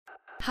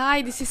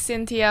Hi, this is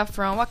Cynthia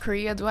from What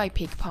Career Do I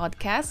Pick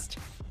podcast.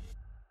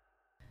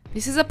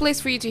 This is a place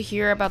for you to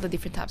hear about the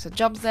different types of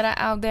jobs that are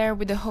out there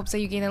with the hopes that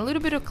you gain a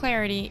little bit of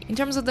clarity in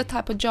terms of the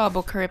type of job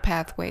or career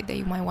pathway that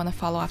you might want to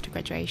follow after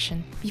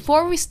graduation.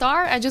 Before we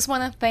start, I just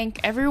want to thank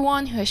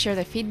everyone who has shared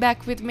their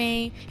feedback with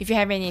me. If you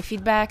have any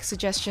feedback,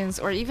 suggestions,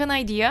 or even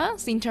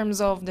ideas in terms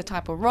of the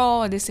type of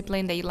role or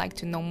discipline that you'd like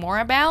to know more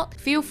about,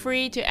 feel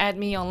free to add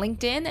me on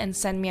LinkedIn and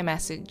send me a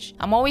message.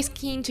 I'm always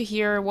keen to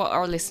hear what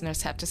our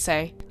listeners have to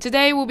say.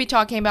 Today, we'll be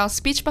talking about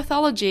speech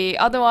pathology,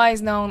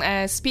 otherwise known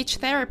as speech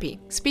therapy.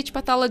 Speech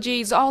pathology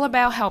is all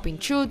about helping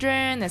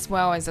children as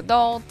well as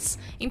adults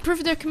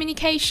improve their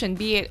communication,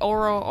 be it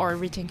oral or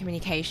written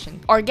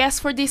communication. Our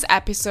guest for this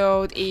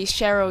episode is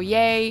Cheryl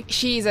Ye.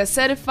 She is a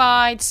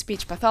certified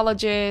speech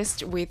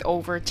pathologist with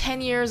over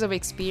 10 years of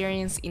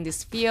experience in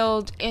this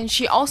field, and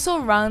she also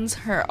runs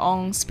her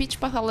own speech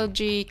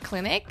pathology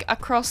clinic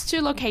across 2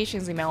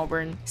 locations in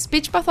Melbourne.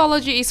 Speech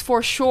pathology is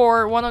for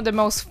sure one of the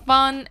most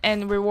fun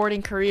and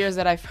rewarding careers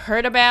that I've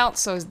heard about,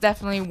 so it's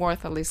definitely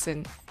worth a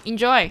listen.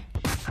 Enjoy!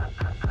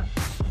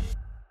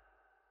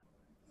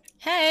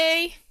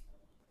 Hey!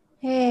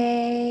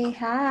 Hey,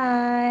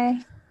 hi.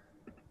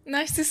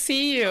 Nice to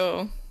see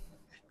you.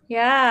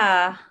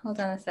 Yeah,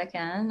 hold on a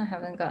second. I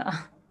haven't got.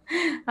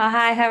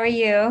 Hi, how are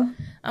you?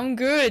 I'm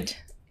good.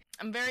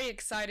 I'm very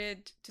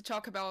excited to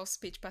talk about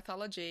speech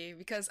pathology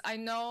because I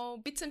know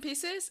bits and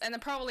pieces, and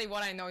probably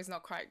what I know is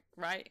not quite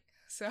right.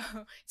 So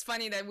it's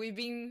funny that we've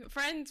been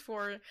friends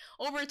for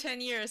over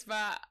 10 years,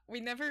 but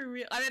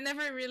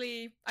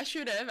I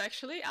should have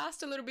actually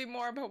asked a little bit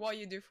more about what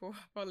you do for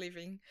a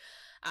living.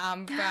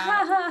 But we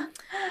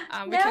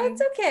No,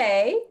 it's can,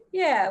 okay.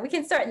 Yeah, we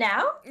can start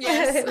now.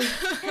 yes.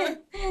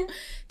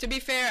 To be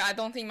fair, I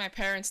don't think my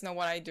parents know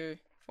what I do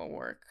for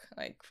work,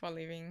 like for a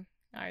living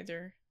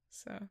either.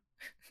 So,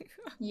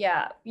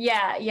 Yeah.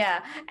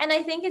 And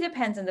I think it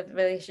depends on the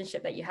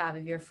relationship that you have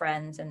with your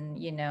friends and,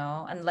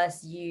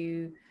 unless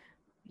you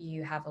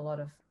have a lot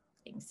of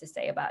things to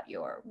say about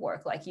your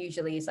work. Like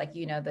usually it's like,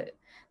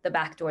 the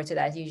back door to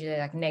that is usually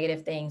like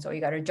negative things, or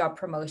you got a job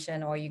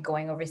promotion, or you're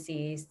going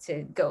overseas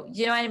to go,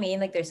 you know what I mean?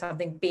 Like there's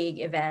something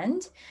big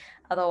event.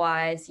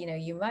 Otherwise,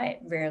 you might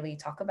rarely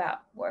talk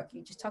about work.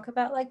 You just talk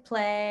about like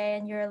play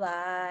and your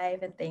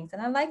life and things.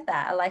 And I like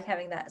that. I like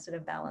having that sort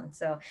of balance.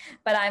 So,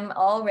 but I'm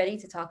all ready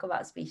to talk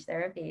about speech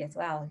therapy as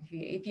well.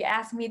 If you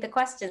ask me the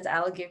questions,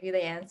 I'll give you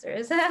the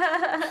answers.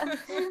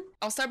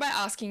 I'll start by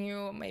asking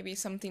you maybe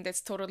something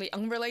that's totally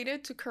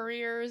unrelated to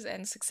careers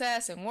and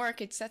success and work,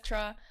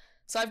 etc.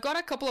 So I've got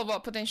a couple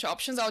of potential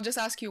options. I'll just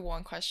ask you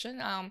one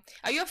question. Are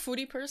you a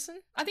foodie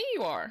person? I think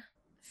you are.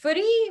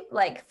 Footy,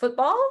 like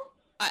football?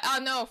 I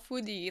know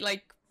foodie,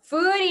 like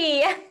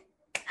Foodie.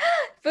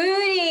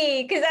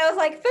 Foodie. Because I was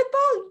like,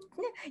 football?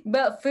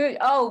 But food.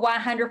 Oh,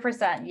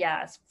 100%.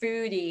 Yes.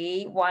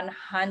 Foodie,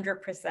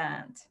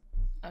 100%.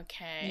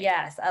 okay,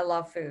 Yes. I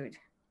love food.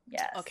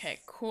 Yes. okay,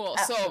 cool.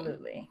 So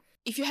Absolutely.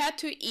 if you had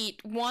to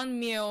eat one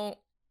meal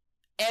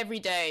every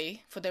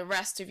day for the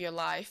rest of your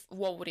life,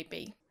 what would it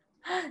be?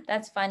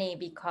 That's funny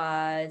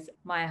because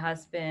my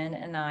husband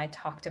and I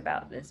talked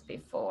about this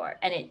before,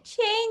 and it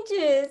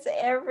changes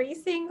every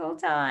single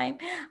time.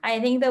 I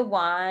think the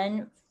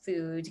one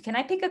food, can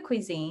I pick a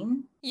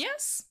cuisine?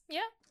 Yes,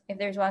 yeah. If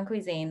there's one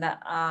cuisine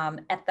that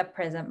at the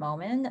present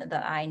moment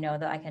that I know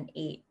that I can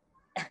eat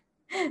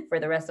for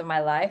the rest of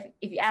my life,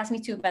 if you ask me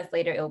 2 months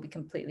later, it will be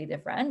completely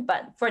different.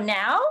 But for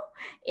now,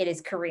 it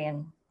is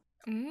Korean.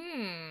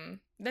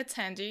 That's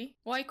handy.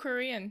 Why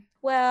Korean?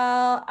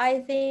 Well, I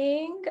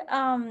think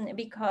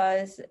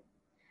because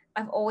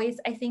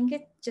I think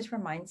it just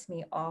reminds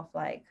me of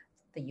like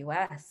the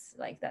US.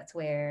 Like that's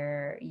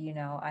where,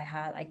 I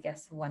had, I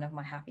guess, one of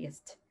my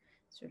happiest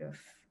sort of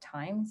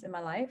times in my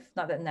life.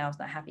 Not that now it's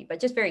not happy, but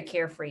just very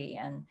carefree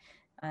and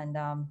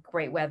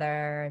great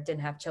weather,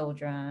 didn't have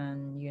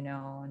children,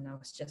 and I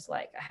was just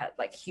like, I had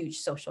like huge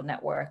social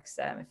networks,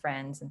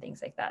 friends and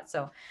things like that.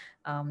 So,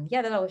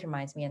 yeah, that always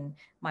reminds me. And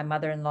my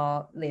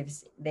mother-in-law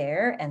lives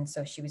there. And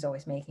so she was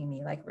always making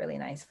me like really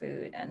nice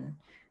food. And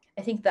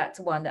I think that's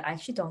one that I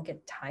actually don't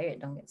get tired,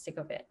 don't get sick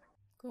of it.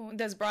 Cool.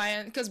 Does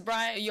Brian, because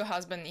Brian, your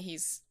husband,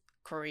 he's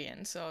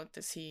Korean, so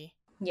does he?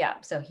 Yeah.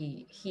 So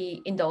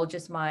he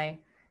indulges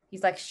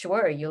he's like,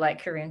 sure, you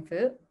like Korean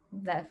food?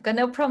 I've got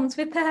no problems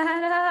with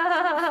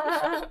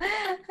that.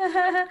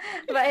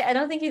 But I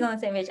don't think he's on the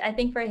same page. I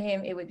think for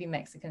him it would be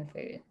Mexican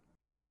food.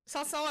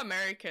 Sounds so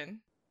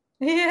American.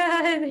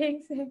 Yeah, I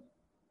think so.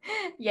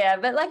 Yeah,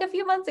 but like a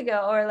few months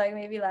ago, or like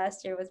maybe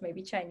last year, was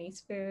maybe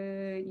Chinese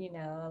food,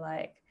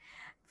 like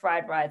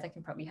fried rice. I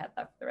can probably have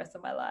that for the rest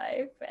of my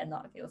life and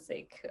not feel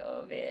sick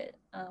of it.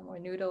 Or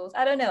noodles.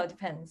 I don't know. It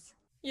depends.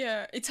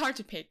 Yeah, it's hard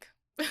to pick.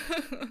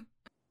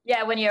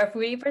 Yeah, when you're a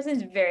foodie person,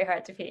 it's very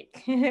hard to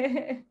pick.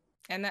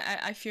 And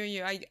I feel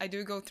you. I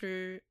do go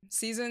through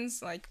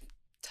seasons, like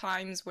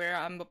times where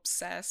I'm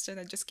obsessed and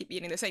I just keep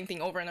eating the same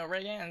thing over and over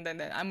again, and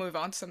then I move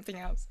on to something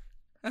else.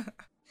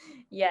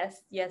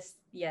 Yes.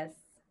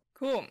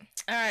 Cool.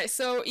 All right.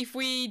 So if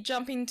we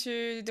jump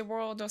into the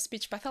world of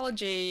speech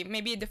pathology,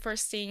 maybe the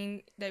first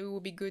thing that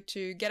would be good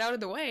to get out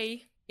of the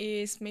way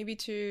is maybe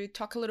to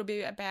talk a little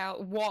bit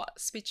about what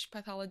speech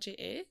pathology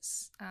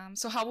is.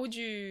 So how would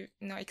you,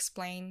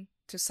 explain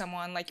to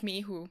someone like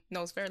me who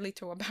knows very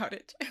little about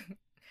it?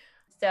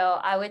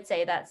 So I would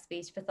say that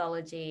speech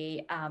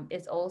pathology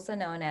is also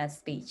known as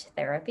speech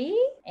therapy.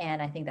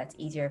 And I think that's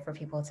easier for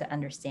people to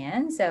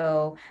understand.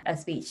 So a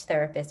speech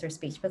therapist or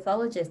speech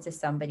pathologist is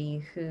somebody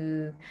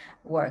who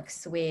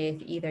works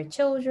with either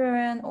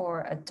children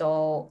or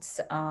adults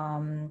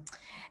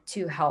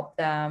to help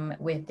them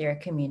with their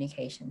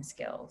communication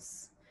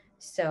skills.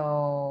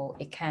 So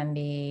it can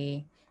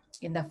be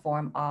in the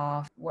form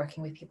of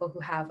working with people who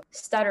have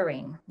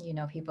stuttering,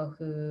 people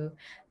who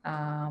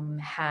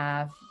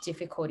have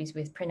difficulties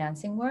with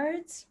pronouncing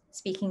words,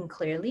 speaking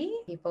clearly,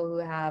 people who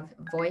have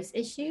voice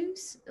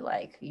issues,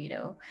 like,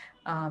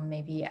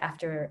 maybe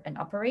after an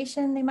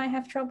operation, they might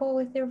have trouble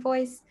with their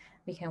voice.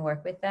 We can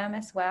work with them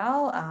as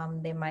well.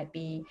 They might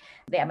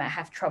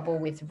have trouble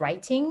with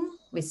writing,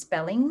 with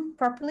spelling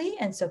properly.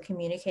 And so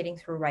communicating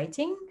through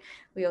writing.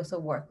 We also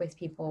work with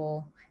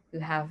people who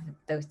have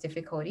those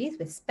difficulties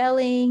with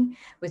spelling,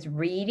 with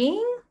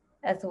reading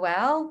as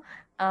well.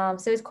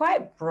 So it's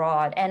quite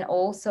broad, and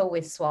also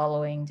with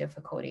swallowing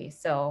difficulties.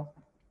 So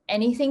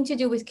anything to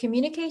do with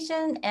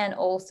communication, and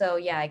also,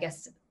 yeah, I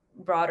guess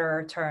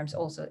broader terms,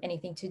 also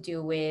anything to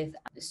do with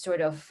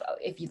sort of,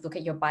 if you look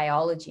at your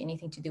biology,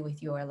 anything to do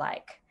with your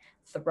like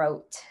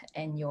throat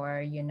and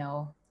your,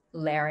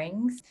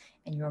 larynx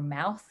and your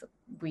mouth,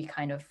 we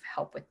kind of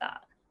help with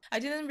that. I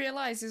didn't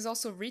realize there's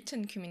also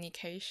written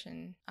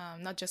communication,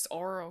 not just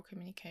oral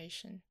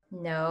communication.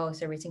 No,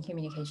 so written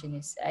communication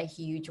is a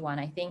huge one.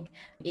 I think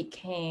it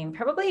came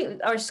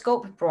probably our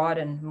scope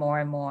broadened more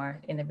and more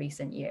in the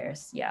recent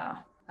years. Yeah.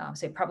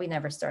 So it probably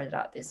never started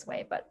out this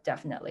way, but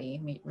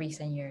definitely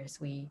recent years,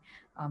 we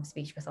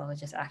speech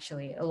pathologists,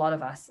 actually, a lot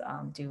of us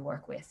do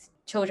work with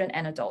children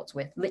and adults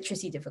with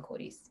literacy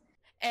difficulties.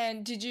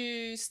 And did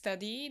you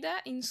study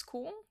that in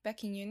school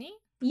back in uni?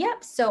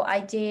 Yep. So I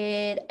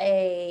did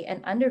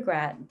an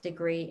undergrad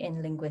degree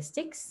in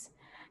linguistics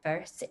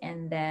first,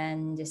 and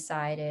then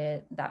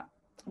decided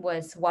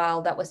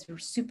while that was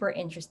super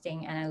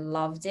interesting and I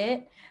loved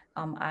it,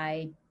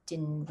 I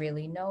didn't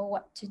really know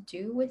what to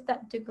do with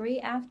that degree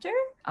after.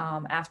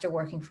 After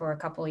working for a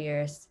couple of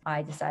years,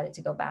 I decided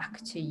to go back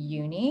to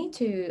uni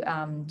to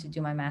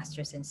do my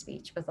master's in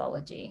speech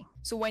pathology.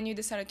 So when you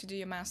decided to do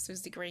your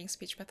master's degree in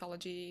speech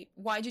pathology,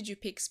 why did you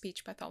pick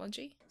speech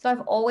pathology? So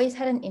I've always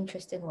had an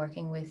interest in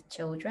working with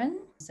children.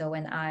 So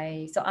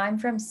I'm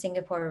from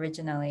Singapore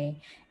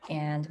originally,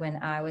 and when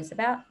I was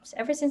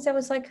ever since I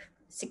was like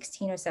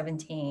 16 or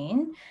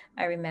 17,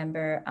 I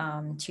remember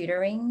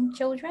tutoring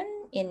children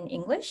in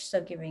English.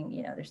 So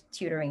there's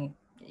tutoring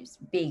is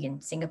big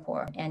in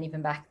Singapore, and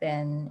even back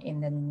then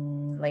in the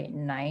late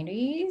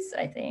 90s,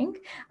 I think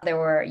it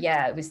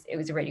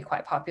was already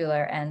quite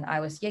popular, and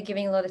I was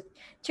giving a lot of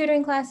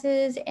tutoring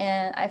classes,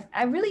 and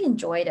I really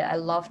enjoyed it. I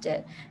loved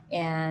it,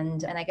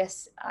 and I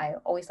guess I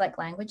always like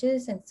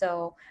languages, and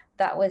so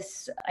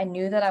I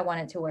knew that I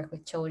wanted to work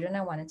with children.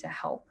 I wanted to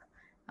help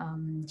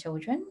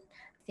children.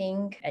 I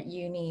think at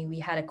uni we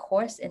had a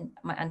course in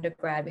my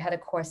undergrad. We had a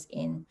course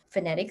in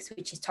phonetics,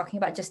 which is talking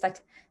about just like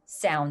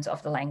sounds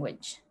of the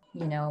language.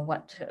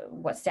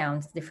 What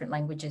sounds different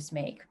languages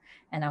make,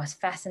 and I was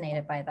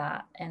fascinated by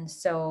that. And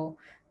so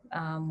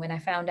when I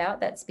found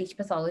out that speech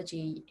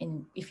pathology,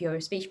 if you're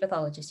a speech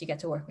pathologist, you get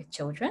to work with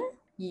children.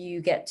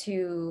 You get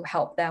to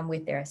help them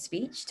with their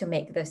speech to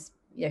make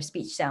their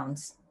speech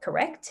sounds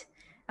correct.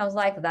 I was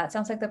like, that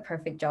sounds like the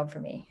perfect job for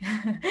me.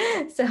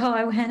 So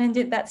I went and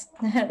did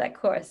that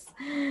course.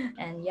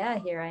 And yeah,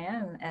 here I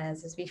am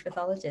as a speech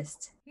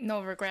pathologist.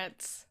 No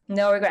regrets.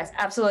 No regrets.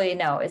 Absolutely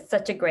no. It's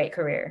such a great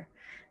career.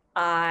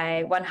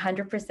 I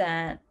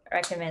 100%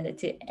 recommend it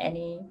to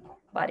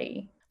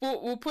anybody.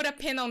 We'll put a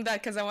pin on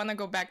that because I want to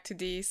go back to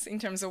this in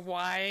terms of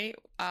why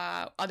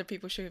other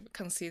people should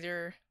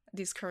consider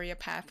this career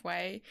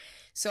pathway.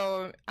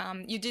 So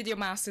you did your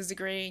master's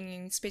degree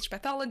in speech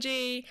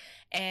pathology,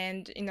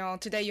 and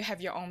today you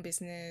have your own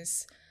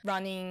business,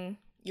 running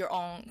your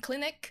own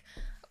clinic.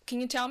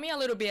 Can you tell me a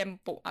little bit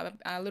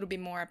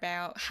more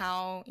about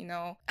how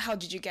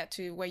did you get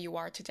to where you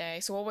are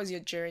today? So what was your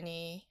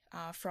journey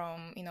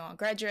from a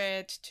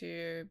graduate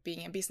to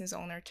being a business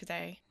owner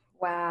today?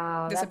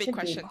 Wow, That's a that's big a big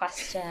question.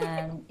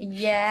 question.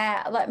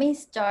 Yeah, let me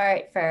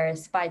start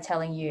first by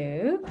telling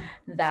you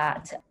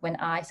that when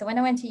I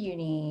went to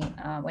uni,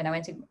 when I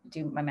went to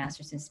do my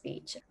master's in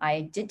speech,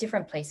 I did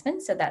different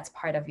placements. So that's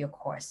part of your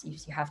course.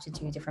 You have to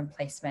do different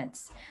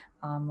placements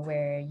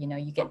where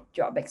you get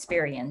job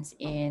experience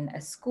in a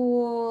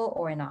school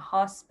or in a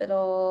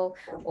hospital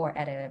or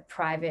at a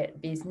private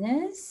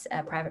business,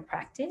 a private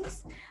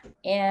practice.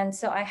 And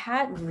so I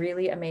had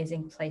really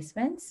amazing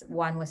placements.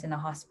 One was in a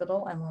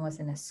hospital and one was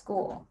in a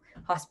school.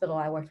 Hospital,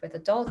 I worked with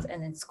adults,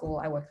 and in school,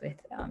 I worked with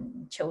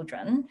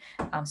children,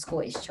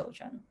 school-age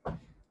children.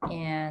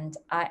 and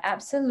I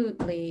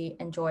absolutely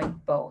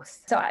enjoyed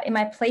both. So in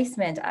my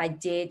placement, I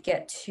did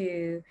get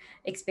to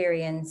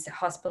experience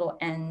hospital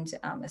and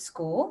a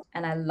school,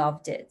 and I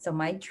loved it. So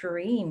my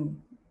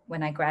dream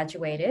when I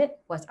graduated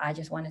was I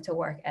just wanted to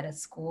work at a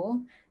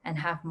school and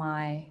have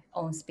my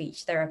own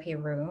speech therapy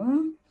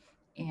room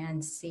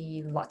and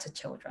see lots of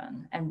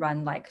children and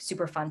run like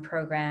super fun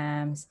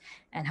programs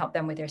and help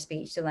them with their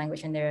speech, their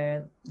language, and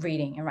their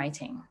reading and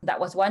writing. That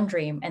was one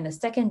dream. And the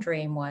second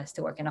dream was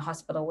to work in a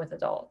hospital with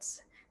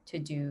adults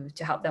to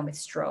help them with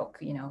stroke.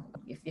 You know,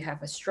 if you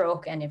have a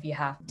stroke and if you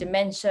have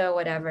dementia,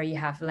 whatever, you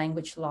have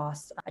language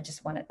loss, I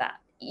just wanted that.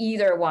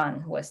 Either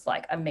one was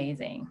like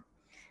amazing.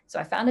 So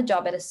I found a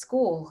job at a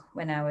school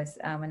when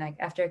I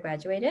after I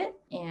graduated,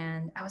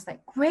 and I was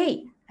like,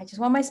 great! I just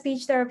want my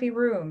speech therapy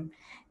room,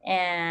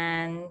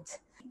 and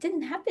it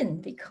didn't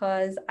happen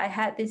because I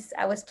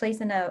was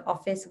placed in an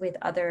office with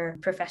other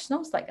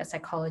professionals like a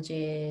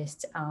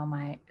psychologist,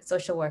 my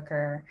social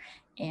worker,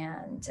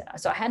 and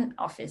so I had an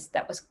office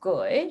that was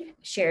good,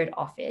 shared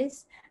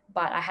office,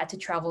 but I had to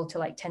travel to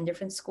like 10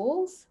 different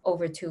schools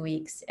over 2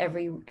 weeks.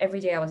 Every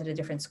day I was at a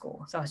different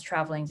school. So I was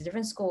traveling to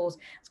different schools,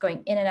 I was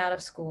going in and out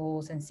of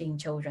schools and seeing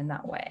children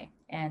that way.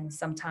 And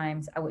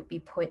sometimes I would be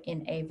put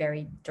in a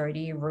very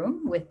dirty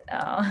room with,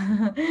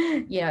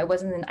 it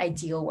wasn't an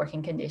ideal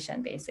working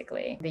condition,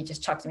 basically. They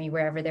just chucked me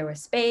wherever there was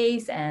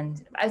space.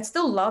 And I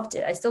still loved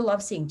it. I still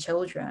love seeing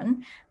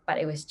children, but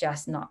it was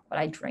just not what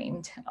I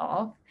dreamed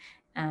of.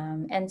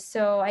 And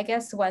so I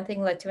guess one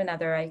thing led to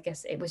another. I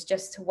guess it was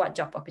just what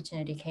job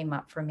opportunity came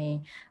up for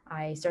me.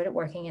 I started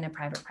working in a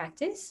private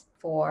practice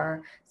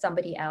for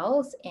somebody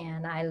else,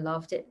 and I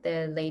loved it.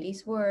 The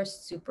ladies were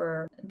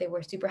they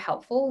were super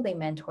helpful. They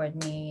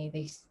mentored me.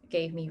 They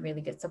gave me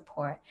really good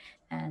support.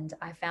 And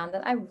I found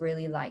that I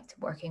really liked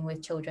working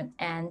with children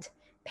and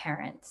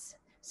parents.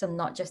 So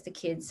not just the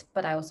kids,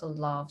 but I also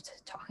loved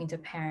talking to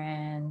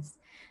parents,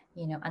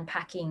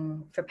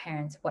 unpacking for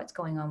parents what's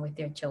going on with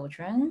their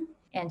children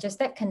and just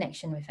that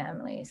connection with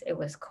families. It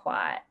was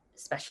quite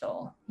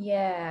special.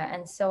 Yeah.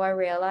 And so I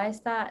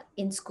realized that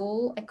in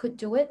school I could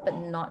do it, but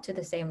not to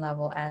the same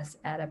level as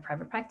at a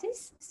private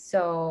practice.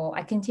 So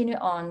I continued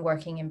on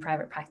working in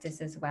private practice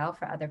as well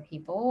for other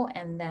people.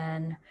 And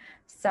then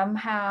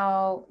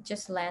somehow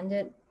just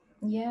landed,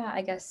 yeah,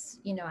 I guess,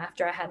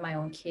 after I had my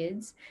own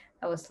kids,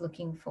 I was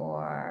looking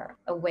for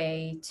a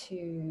way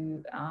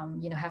to,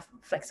 have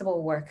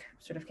flexible work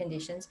sort of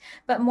conditions.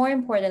 But more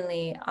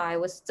importantly, I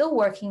was still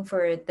working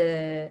for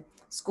the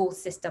school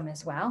system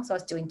as well. So I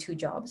was doing two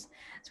jobs.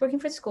 I was working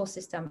for the school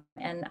system,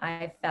 and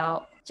I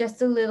felt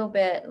just a little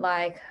bit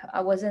like I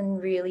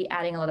wasn't really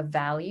adding a lot of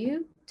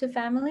value to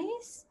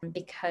families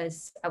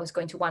because I was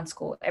going to one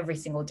school every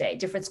single day,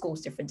 different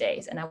schools, different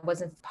days, and I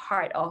wasn't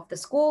part of the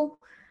school.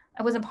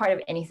 I wasn't part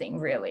of anything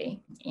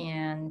really.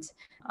 And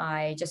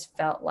I just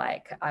felt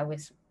like I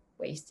was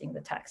wasting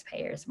the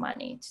taxpayers'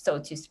 money, so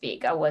to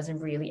speak. I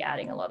wasn't really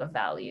adding a lot of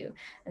value.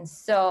 And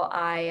so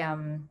I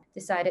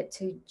decided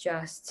to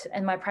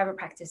and my private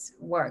practice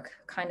work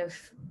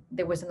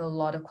there wasn't a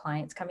lot of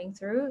clients coming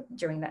through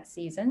during that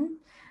season.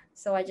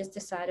 So I just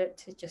decided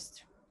to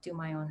just do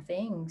my own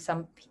thing.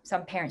 Some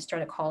parents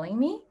started calling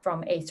me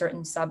from a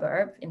certain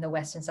suburb in the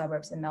western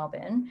suburbs in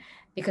Melbourne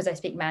because I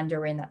speak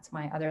Mandarin, that's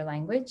my other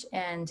language,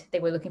 and they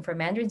were looking for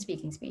Mandarin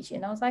speaking speech.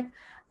 And I was like,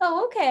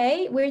 oh,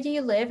 okay, where do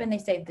you live? And they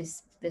say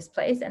this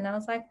place. And I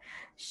was like,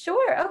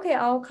 sure, okay,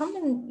 I'll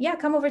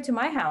come over to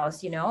my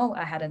house.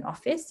 I had an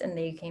office, and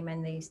they came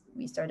and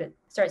we started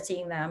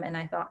seeing them. And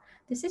I thought,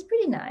 this is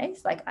pretty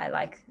nice. Like, I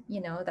like,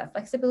 that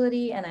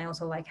flexibility, and I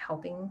also like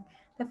helping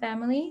the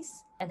families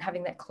and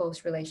having that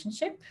close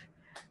relationship.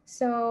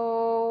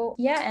 So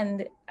yeah,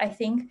 and I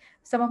think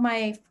some of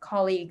my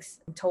colleagues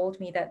told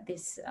me that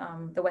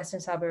the western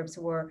suburbs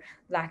were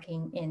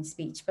lacking in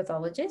speech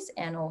pathologists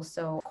and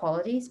also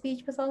quality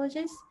speech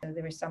pathologists. So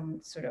there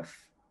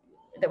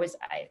was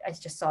I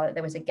just saw that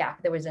there was a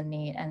gap, there was a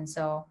need, and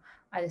so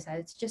I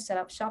decided to just set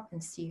up shop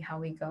and see how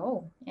we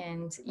go.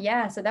 And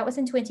yeah, so that was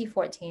in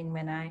 2014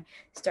 when I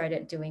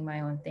started doing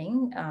my own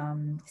thing,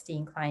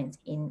 seeing clients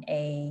in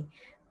a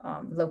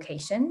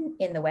location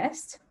in the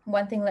West.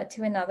 One thing led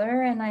to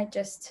another, and I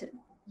just,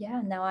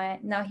 yeah,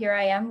 now here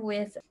I am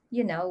with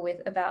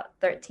about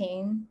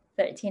 13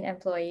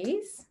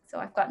 employees. So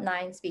I've got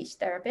 9 speech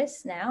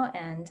therapists now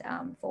and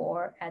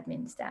 4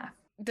 admin staff.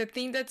 The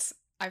thing that's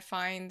I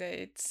find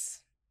that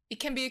it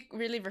can be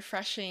really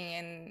refreshing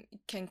and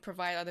can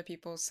provide other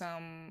people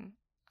some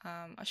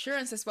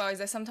assurance as well is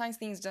that sometimes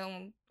things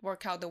don't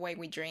work out the way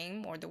we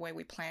dream or the way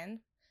we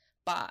plan,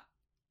 but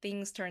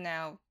things turn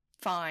out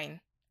fine,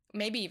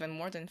 maybe even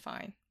more than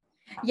fine.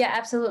 Yeah,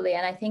 absolutely.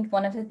 And I think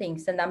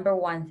the number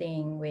one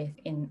thing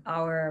in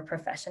our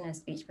profession as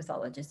speech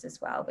pathologists as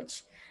well,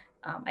 which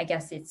I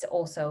guess it's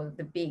also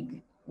the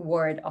big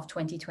word of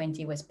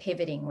 2020 was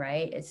pivoting,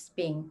 right? It's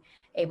being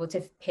able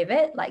to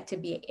pivot, like to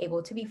be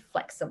able to be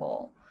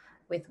flexible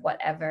with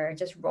whatever,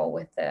 just roll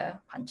with the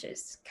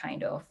punches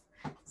kind of.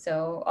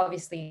 So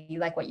obviously,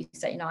 like what you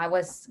said, I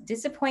was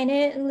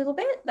disappointed a little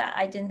bit that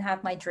I didn't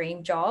have my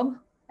dream job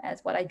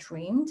as what I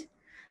dreamed.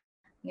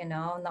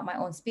 not my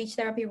own speech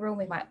therapy room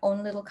with my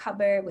own little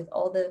cupboard with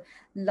all the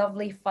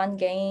lovely fun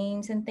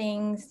games and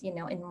things,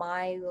 in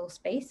my little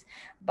space.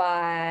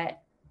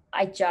 But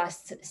I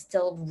just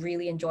still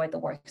really enjoyed the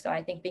work. So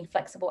I think being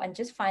flexible and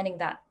just finding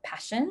that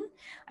passion,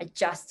 I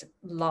just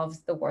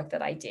loved the work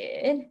that I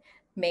did.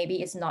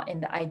 Maybe it's not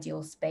in the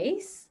ideal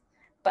space,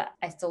 but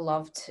I still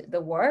loved the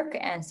work.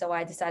 And so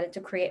I decided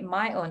to create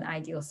my own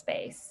ideal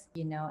space,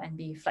 and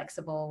be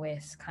flexible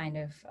with kind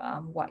of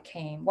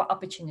what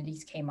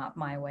opportunities came up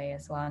my way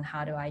as well, and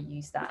how do I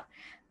use that,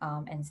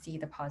 and see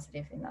the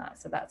positive in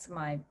that. So that's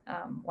my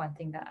one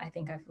thing that I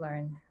think I've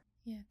learned.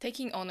 Yeah,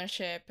 taking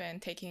ownership and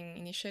taking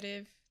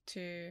initiative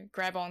to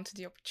grab onto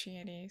the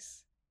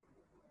opportunities.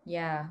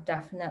 Yeah,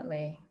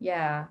 definitely.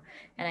 Yeah.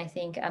 And I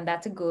think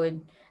that's a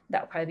good,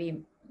 that would probably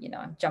be,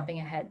 I'm jumping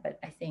ahead, but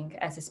I think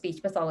as a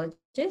speech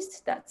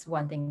pathologist, that's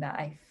one thing that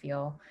I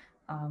feel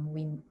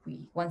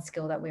one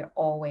skill that we're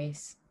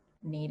always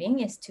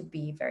needing is to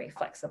be very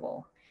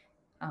flexible,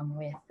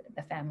 with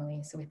the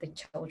families, with the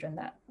children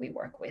that we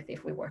work with,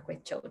 if we work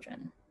with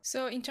children.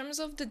 So, in terms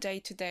of the day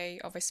to day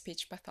of a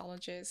speech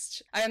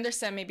pathologist, I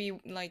understand maybe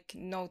like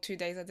no 2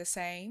 days are the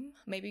same.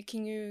 Maybe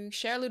can you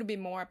share a little bit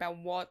more about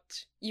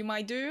what you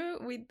might do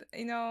with,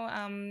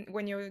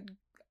 when you're,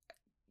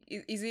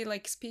 is it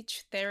like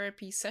speech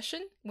therapy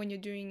session when you're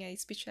doing a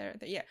speech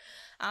therapy? Yeah.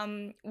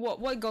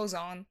 What goes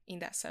on in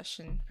that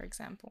session, for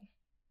example?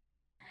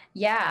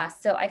 Yeah,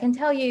 so I can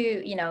tell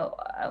you,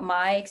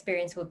 my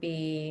experience would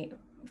be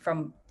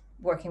from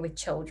working with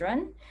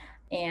children,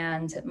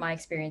 and my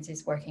experience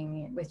is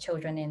working with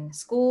children in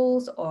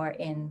schools or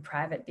in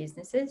private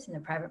businesses, in a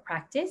private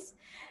practice.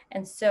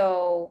 And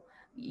so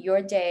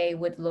your day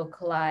would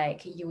look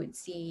like you would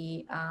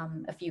see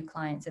a few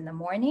clients in the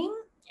morning,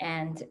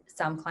 and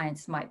some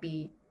clients might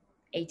be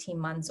 18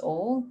 months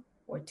old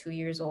or 2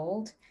 years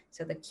old.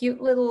 So the cute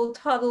little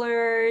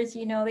toddlers,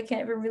 they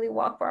can't even really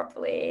walk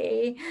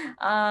properly,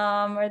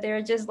 or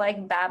they're just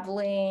like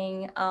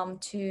babbling,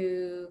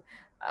 to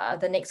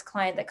the next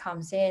client that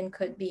comes in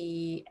could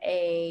be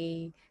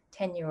a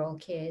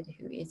 10-year-old kid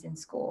who is in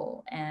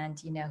school and,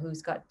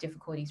 who's got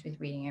difficulties with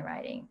reading and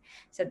writing.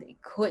 So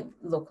it could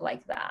look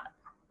like that,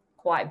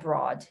 quite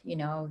broad.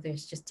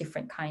 There's just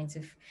different kinds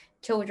of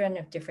children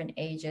of different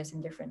ages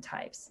and different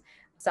types.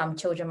 Some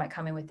children might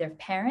come in with their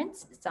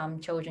parents, some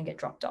children get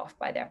dropped off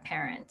by their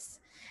parents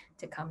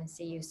to come and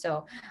see you.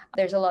 So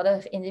there's a lot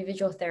of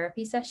individual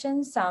therapy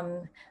sessions.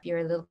 Some, if you're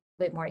a little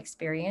bit more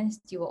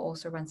experienced, you will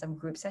also run some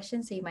group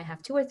sessions. So you might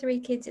have 2 or 3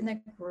 kids in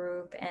a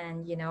group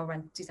and,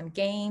 do some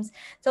games.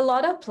 It's a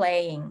lot of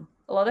playing.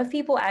 A lot of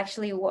people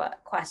actually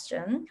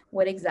question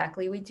what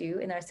exactly we do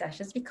in our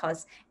sessions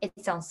because it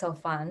sounds so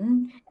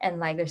fun, and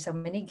like there's so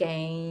many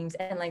games,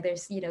 and like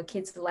there's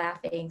kids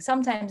laughing,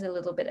 sometimes a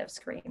little bit of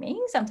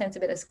screaming, sometimes a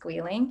bit of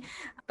squealing.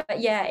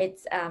 But yeah,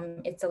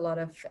 it's a lot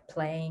of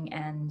playing,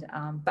 and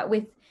but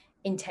with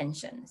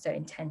intention, so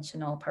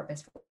intentional,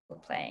 purposeful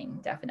playing,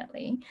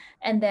 definitely.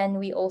 And then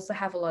we also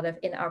have a lot of,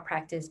 in our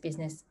practice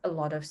business, a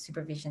lot of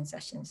supervision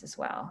sessions as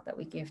well that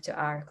we give to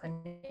our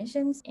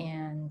clinicians,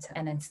 and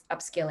then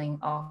upskilling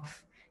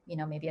of,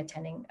 maybe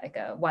attending like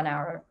a 1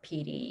 hour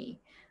PD,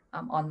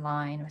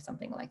 online or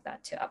something like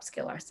that, to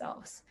upskill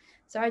ourselves.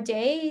 So our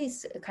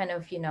days kind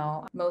of,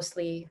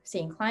 mostly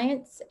seeing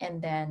clients,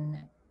 and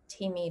then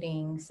team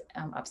meetings,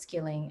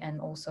 upskilling, and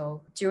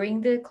also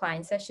during the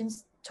client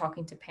sessions,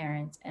 talking to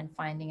parents and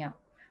finding out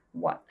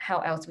how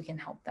else we can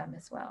help them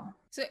as well.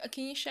 So,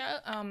 can you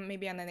share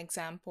maybe an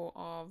example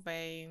of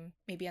a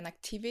maybe an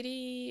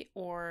activity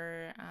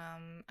or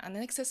an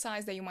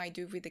exercise that you might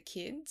do with the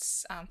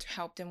kids to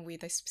help them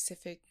with a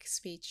specific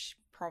speech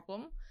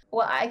problem?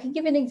 Well, I can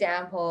give an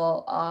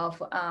example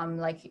of,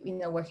 like,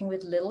 working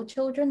with little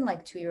children,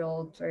 like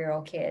 2-year-old,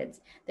 3-year-old kids.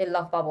 They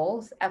love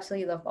bubbles,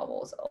 absolutely love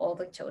bubbles. All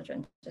the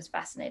children just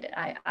fascinated.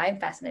 I'm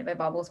fascinated by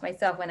bubbles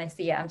myself. When I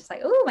see it, I'm just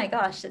like, oh my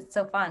gosh, it's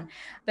so fun.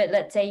 But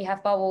let's say you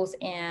have bubbles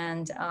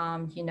and,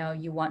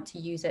 you want to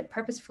use it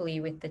purposefully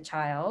with the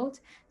child.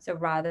 So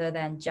rather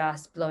than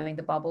just blowing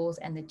the bubbles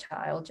and the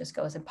child just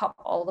goes and pop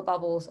all the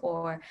bubbles,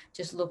 or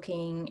just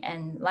looking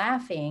and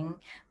laughing,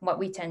 what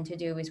we tend to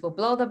do is we'll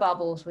blow the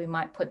bubbles, we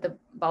might put the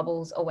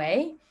bubbles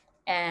away,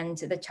 and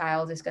the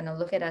child is going to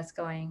look at us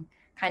going,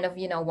 kind of,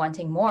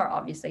 wanting more.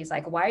 Obviously, it's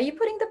like, why are you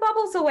putting the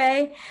bubbles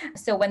away?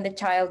 So when the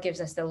child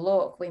gives us the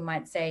look, we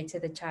might say to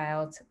the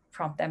child,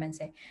 prompt them and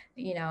say,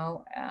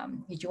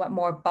 did you want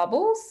more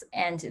bubbles?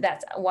 And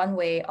that's one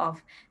way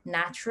of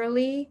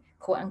naturally,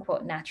 quote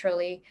unquote,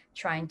 naturally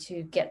trying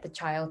to get the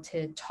child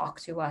to talk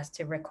to us,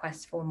 to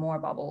request for more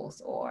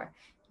bubbles, or,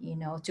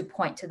 to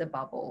point to the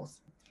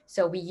bubbles.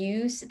 So we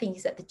use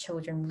things that the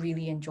children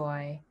really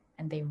enjoy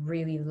and they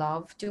really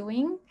love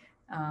doing,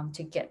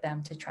 to get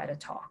them to try to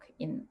talk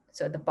in.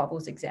 So the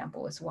bubbles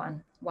example is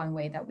one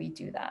way that we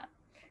do that.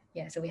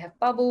 Yeah, so we have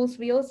bubbles.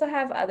 We also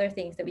have other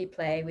things that we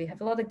play. We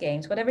have a lot of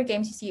games. Whatever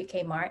games you see at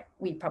Kmart,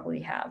 we probably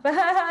have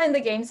in the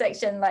game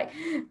section, like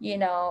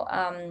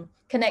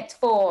Connect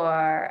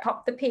Four,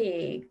 Pop the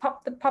Pig,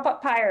 Pop the Pop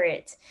Up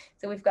Pirate.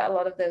 So we've got a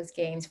lot of those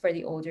games for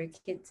the older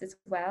kids as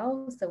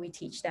well. So we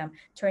teach them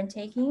turn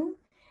taking.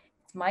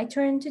 It's my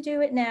turn to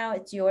do it now.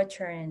 It's your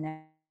turn,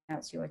 and now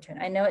it's your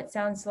turn. I know it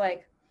sounds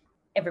like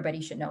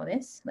everybody should know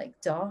this, like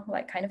duh,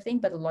 like kind of thing,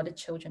 but a lot of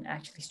children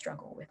actually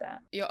struggle with that.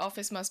 Your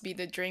office must be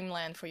the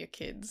dreamland for your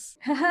kids.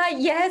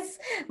 Yes,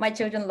 my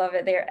children love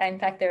it. They're in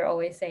fact they're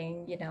always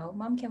saying,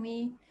 Mom, can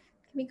we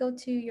go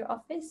to your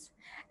office?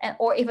 And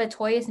or if a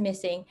toy is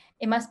missing,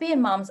 it must be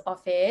in Mom's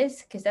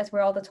office because that's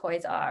where all the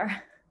toys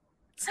are.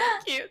 So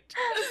cute.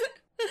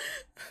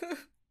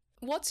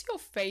 What's your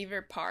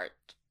favorite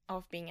part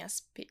of being a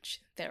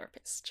speech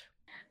therapist?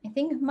 I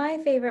think my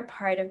favorite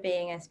part of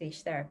being a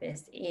speech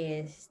therapist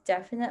is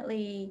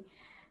definitely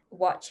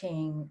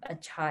watching a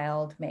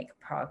child make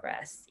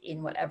progress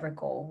in whatever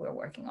goal we're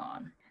working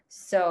on.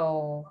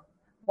 So,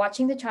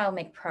 watching the child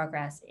make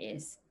progress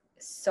is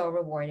so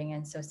rewarding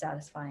and so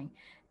satisfying.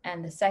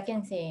 And the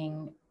second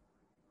thing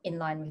in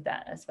line with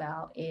that as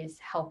well is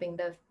helping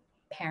the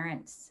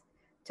parents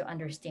to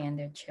understand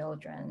their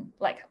children,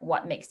 like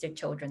what makes their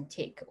children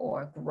tick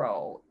or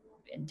grow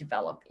and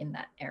develop in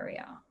that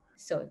area.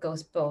 So it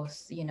goes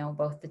both,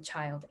 both the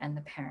child and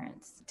the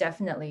parents.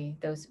 Definitely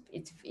those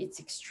it's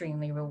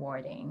extremely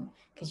rewarding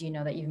because you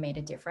know that you've made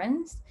a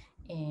difference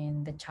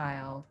in the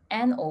child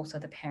and also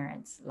the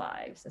parents'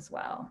 lives as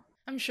well.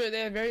 I'm sure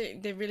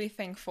they're really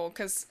thankful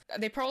because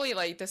they probably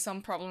like there's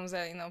some problems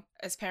that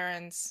as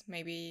parents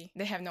maybe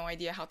they have no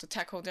idea how to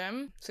tackle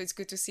them. So it's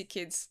good to see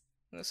kids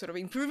sort of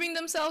improving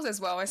themselves as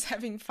well as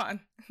having fun.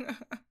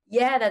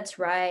 Yeah, that's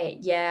right.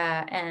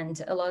 Yeah. And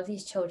a lot of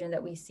these children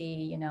that we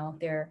see,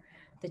 they're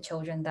the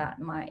children that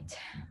might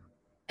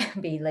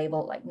be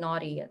labeled like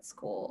naughty at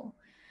school,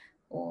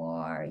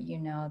 or,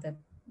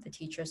 the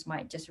teachers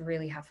might just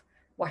really have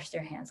washed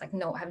their hands, like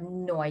no, have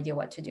no idea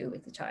what to do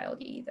with the child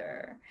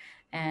either.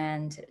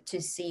 And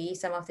to see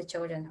some of the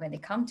children when they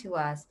come to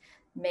us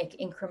make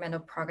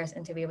incremental progress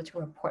and to be able to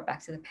report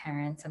back to the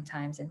parents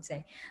sometimes and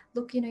say,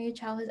 look, your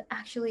child has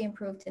actually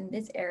improved in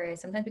this area.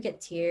 Sometimes we get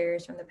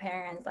tears from the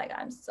parents, like,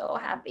 I'm so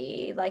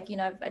happy, like,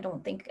 I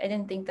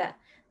didn't think that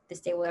this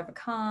day will ever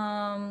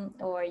come,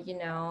 or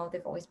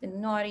they've always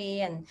been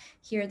naughty and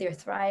here they're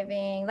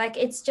thriving. Like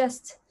it's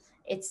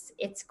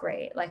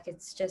great. Like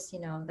it's just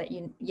that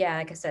yeah,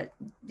 like I said,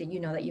 that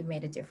that you've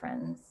made a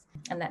difference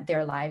and that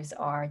their lives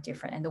are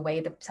different, and the way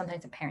that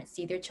sometimes the parents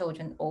see their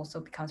children also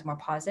becomes more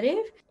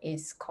positive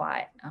is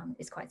quite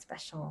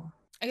special.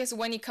 I guess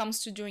when it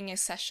comes to doing a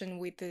session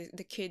with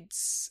the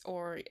kids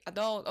or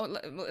adult, or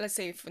let's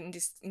say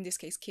in this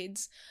case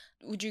kids,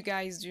 would you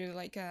guys do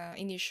like a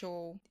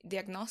initial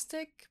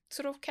diagnostic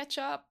sort of catch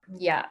up?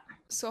 Yeah.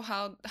 So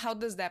how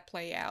does that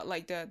play out?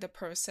 Like the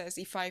process.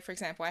 If I, for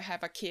example, I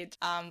have a kid,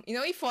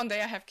 if one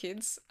day I have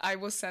kids, I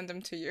will send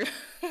them to you.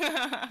 No,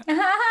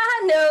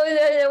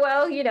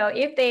 well,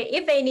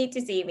 if they need to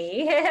see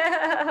me,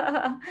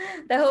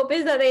 the hope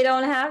is that they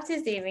don't have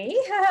to see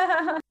me.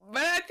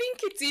 But I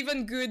think it's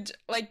even good,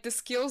 like the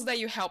skills that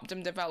you help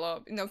them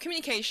develop,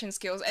 communication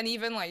skills and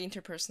even like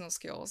interpersonal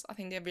skills. I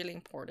think they're really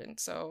important.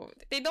 So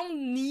they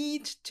don't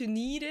need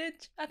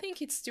it. I think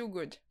it's still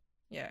good.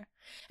 Yeah.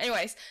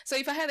 Anyways, so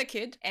if I had a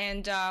kid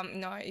and,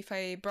 if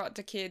I brought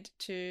the kid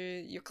to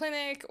your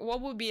clinic,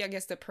 what would be, I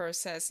guess, the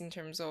process in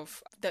terms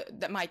of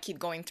my kid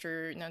going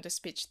through, the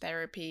speech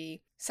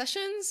therapy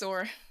sessions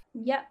or?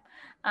 Yep.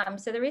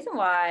 So the reason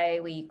why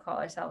we call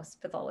ourselves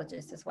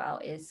pathologists as well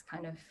is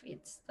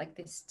it's like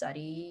this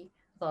study,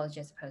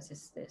 pathology I suppose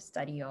is the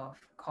study of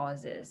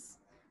causes,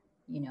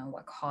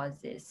 what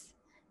causes.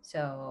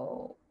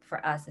 So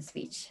for us, a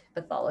speech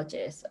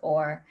pathologist,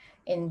 or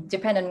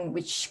depending on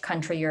which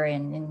country you're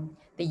in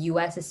the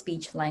US, a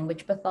speech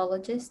language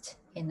pathologist.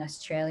 In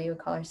Australia, we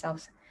call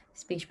ourselves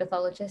speech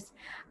pathologists.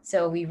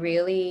 So we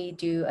really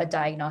do a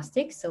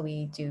diagnostic. So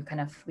we do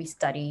we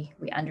study,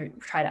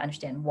 try to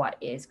understand what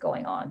is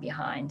going on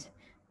behind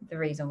the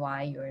reason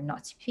why you're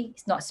not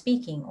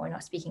speaking or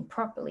not speaking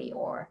properly,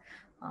 or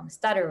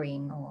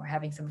stuttering or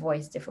having some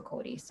voice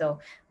difficulty. So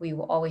we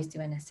will always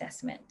do an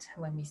assessment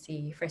when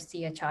we first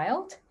see a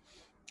child.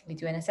 We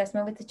do an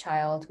assessment with the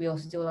child. We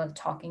also do a lot of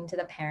talking to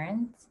the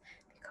parents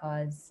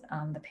because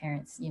the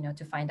parents,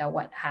 to find out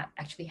what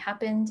actually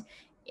happened.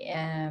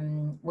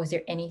 Was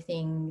there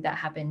anything that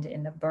happened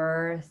in the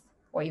birth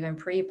or even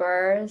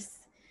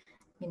pre-birth,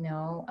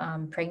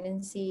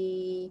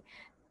 pregnancy,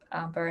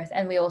 birth?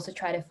 And we also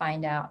try to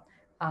find out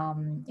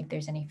if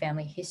there's any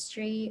family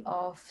history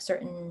of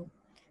certain,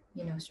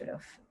 sort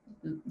of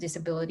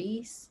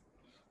disabilities,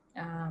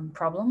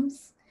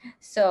 problems.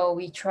 So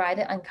we try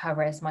to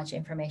uncover as much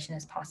information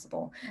as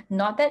possible.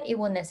 Not that it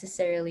will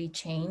necessarily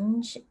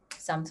change.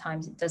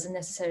 Sometimes it doesn't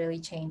necessarily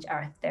change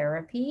our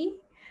therapy,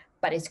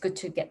 but it's good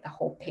to get the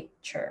whole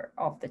picture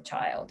of the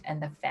child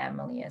and the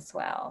family as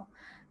well,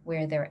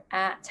 where they're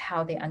at,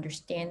 how they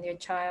understand their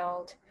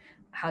child,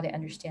 how they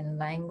understand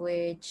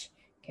language,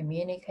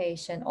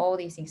 communication, all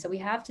these things. So we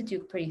have to do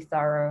pretty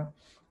thorough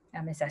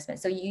assessment.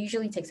 So it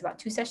usually takes about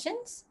 2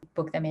 sessions.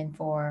 Book them in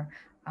for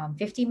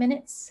 50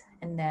 minutes,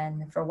 and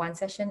then for one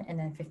session, and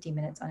then 50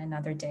 minutes on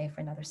another day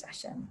for another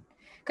session.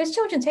 Because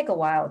children take a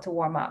while to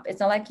warm up. It's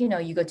not like,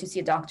 you go to see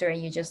a doctor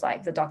and you just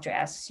like, the doctor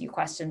asks you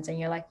questions and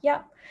you're like,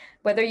 yeah,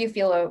 whether you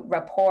feel a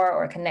rapport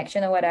or a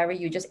connection or whatever,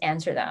 you just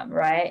answer them,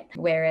 right?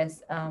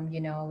 Whereas,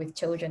 with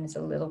children, it's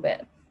a little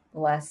bit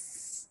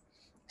less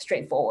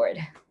straightforward.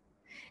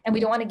 And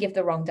we don't want to give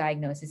the wrong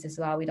diagnosis as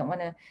well. We don't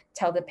want to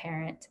tell the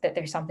parent that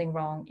there's something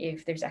wrong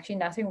if there's actually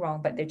nothing wrong,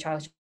 but their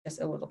child's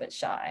just a little bit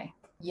shy,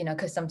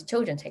 because some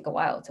children take a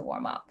while to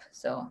warm up.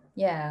 So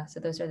yeah, so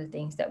those are the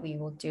things that we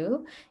will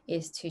do,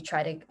 is to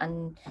try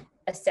to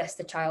assess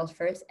the child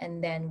first,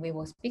 and then we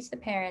will speak to the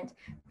parent,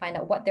 find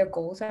out what their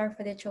goals are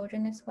for their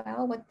children as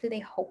well. What do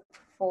they hope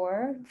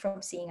for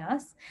from seeing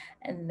us?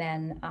 And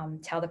then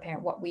tell the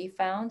parent what we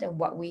found and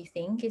what we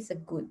think is a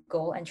good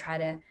goal, and try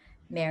to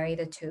marry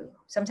the two.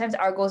 Sometimes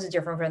our goals are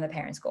different from the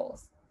parents'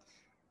 goals,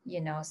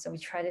 so we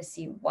try to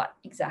see what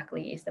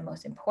exactly is the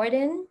most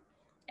important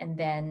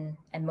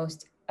and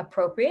most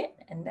appropriate,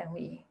 and then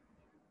we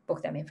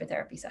book them in for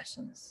therapy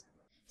sessions.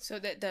 So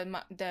that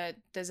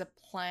there's a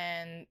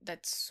plan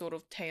that's sort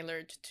of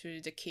tailored to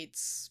the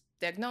kid's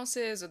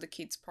diagnosis or the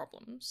kid's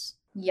problems.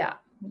 Yeah,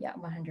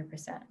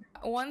 100%.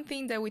 One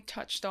thing that we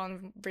touched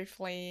on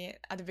briefly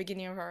at the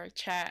beginning of our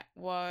chat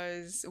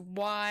was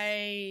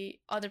why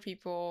other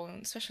people,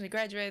 especially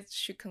graduates,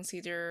 should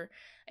consider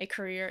a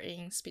career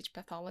in speech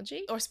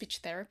pathology or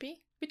speech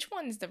therapy. Which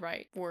one is the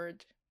right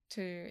word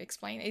to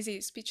explain? Is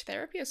it speech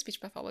therapy or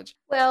speech pathology?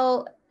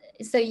 Well,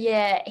 so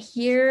yeah,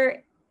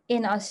 here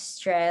in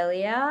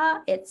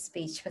Australia, it's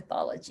speech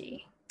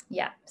pathology.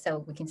 Yeah,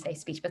 so we can say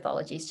speech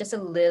pathology. It's just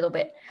a little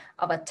bit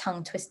of a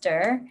tongue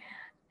twister.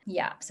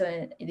 Yeah, so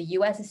in the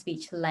US is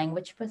speech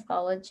language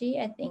pathology.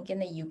 I think in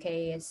the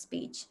UK is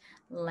speech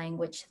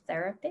language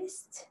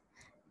therapist.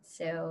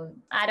 So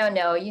I don't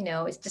know,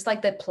 it's just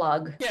like the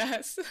plug.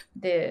 Yes.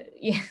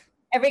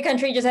 Every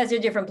country just has their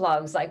different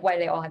plugs. Like, why do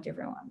they all have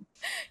different ones?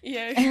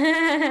 Yeah.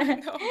 I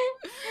know.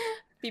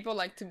 People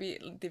like to be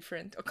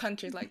different, or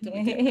countries like to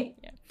be different.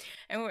 Yeah.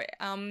 Anyway,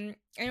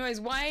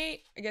 anyways, why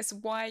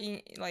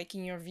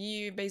in your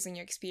view, based on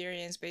your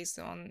experience, based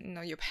on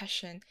your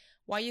passion,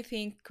 why you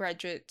think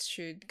graduates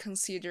should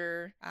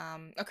consider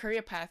a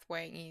career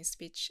pathway in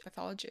speech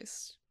pathology?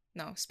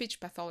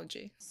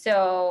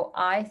 So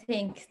I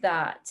think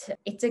that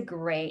it's a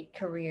great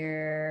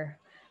career,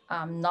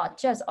 not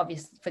just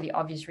obvious for the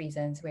obvious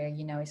reasons where,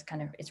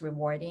 it's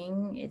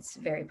rewarding, it's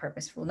very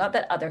purposeful. Not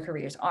that other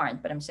careers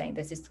aren't, but I'm saying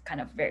this is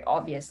kind of very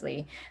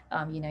obviously,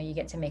 you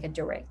get to make a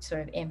direct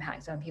sort of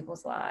impact on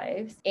people's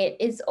lives. It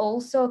is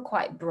also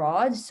quite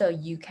broad. So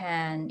you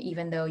can,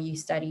 even though you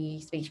study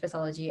speech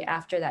pathology,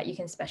 after that, you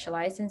can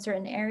specialize in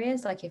certain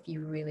areas. Like if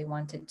you really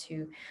wanted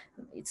to,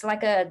 it's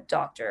like a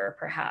doctor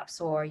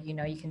perhaps, or,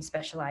 you can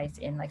specialize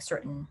in like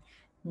certain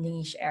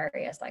niche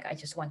areas, like I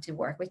just want to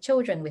work with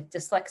children with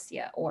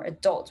dyslexia or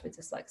adults with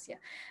dyslexia.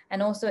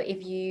 And also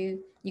if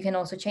you can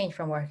also change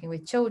from working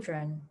with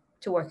children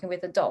to working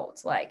with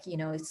adults, like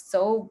it's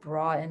so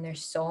broad, and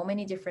there's so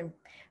many different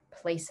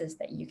places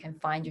that you can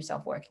find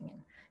yourself working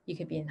in. You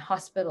could be in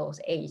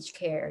hospitals, aged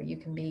care, you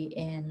can be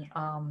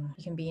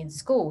in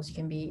schools, you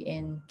can be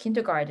in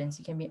kindergartens,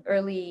 you can be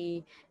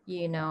early,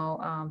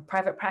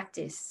 private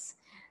practice.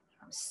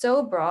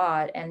 So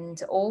broad.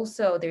 And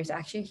also there's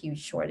actually a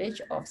huge shortage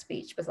of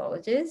speech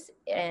pathologists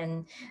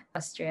in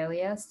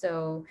Australia.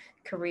 So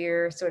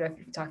career, sort of, if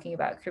you're talking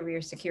about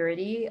career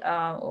security,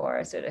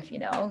 or sort of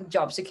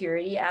job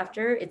security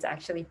after, it's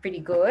actually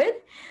pretty good.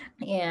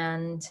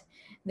 And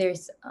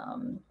there's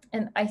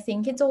and I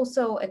think it's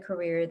also a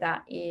career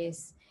that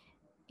is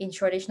in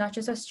shortage, not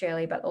just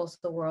Australia but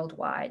also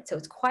worldwide. So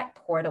it's quite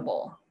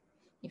portable.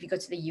 If you go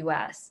to the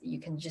US, you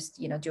can just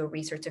do a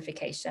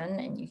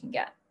recertification and you can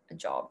get a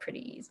job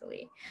pretty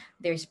easily.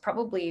 There's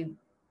probably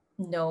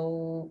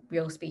no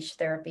real speech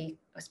therapy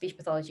or speech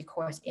pathology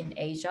course in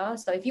Asia.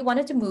 So if you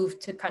wanted to move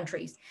to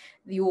countries,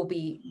 there will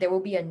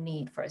be a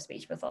need for a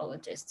speech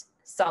pathologist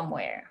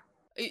somewhere.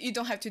 You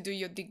don't have to do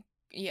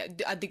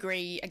a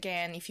degree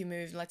again if you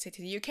move, let's say,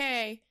 to the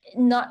UK.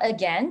 Not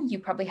again. You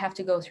probably have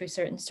to go through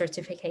certain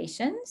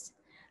certifications.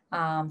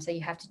 So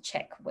you have to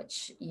check what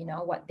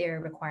their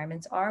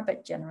requirements are,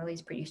 but generally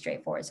it's pretty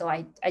straightforward. So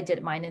I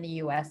did mine in the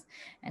US,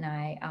 and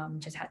I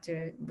just had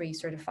to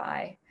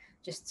recertify,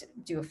 just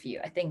do a few,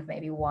 I think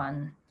maybe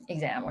one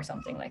exam or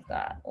something like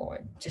that, or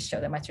just show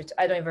them I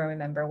don't even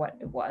remember what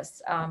it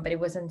was, but it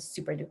wasn't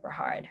super duper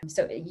hard.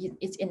 So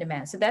it's in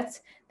demand. So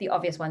that's the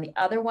obvious one. The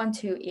other one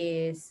too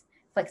is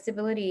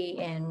flexibility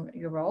in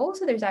your role.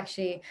 So there's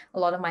actually a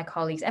lot of my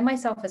colleagues and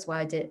myself as well,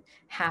 I did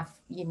have,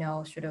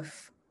 sort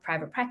of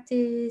private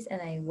practice,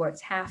 and I worked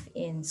half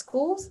in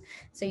schools.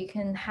 So you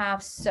can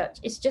have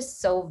it's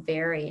just so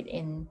varied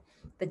in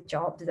the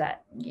job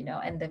that,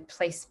 and the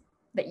place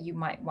that you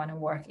might want to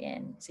work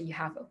in. So you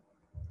have a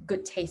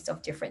good taste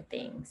of different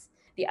things.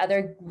 The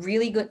other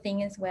really good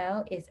thing as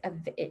well is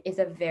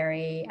a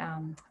very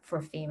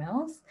for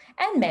females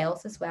and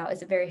males as well,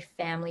 is a very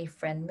family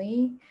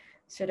friendly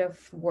sort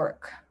of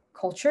work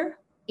culture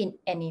in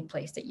any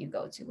place that you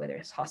go to, whether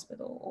it's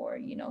hospital or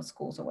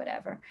schools or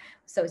whatever.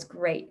 So it's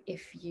great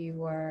if you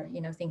were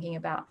thinking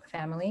about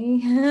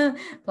family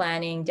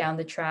planning down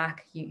the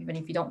track. Even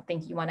if you don't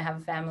think you want to have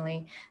a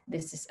family,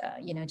 this is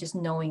just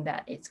knowing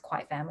that it's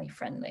quite family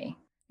friendly.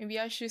 Maybe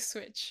I should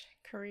switch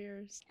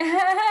careers.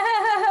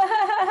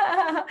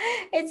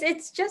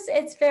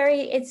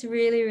 It's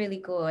really really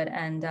good,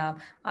 and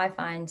I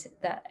find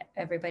that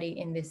everybody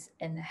in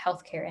the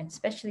healthcare and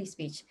especially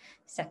speech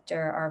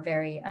sector are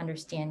very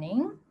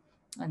understanding,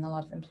 and a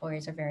lot of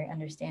employers are very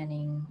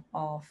understanding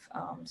of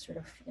sort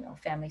of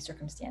family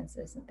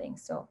circumstances and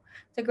things. So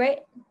it's a great,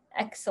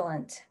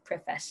 excellent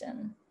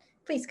profession.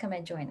 Please come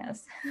and join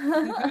us.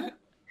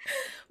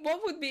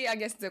 What would be, I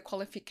guess, the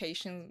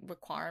qualification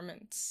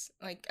requirements?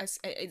 Like, as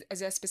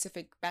a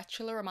specific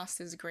bachelor or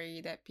master's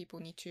degree that people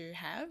need to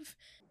have?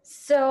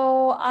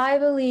 So I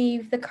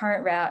believe the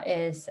current route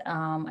is,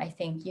 I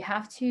think you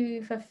have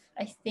to,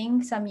 I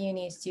think some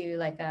unis do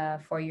like a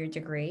 4-year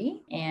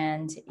degree.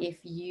 And if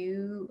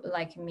you,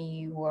 like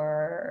me,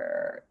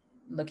 were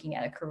looking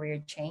at a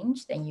career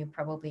change, then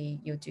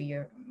you'll do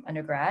your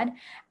undergrad,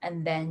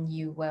 and then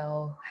you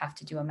will have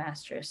to do a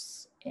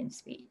master's in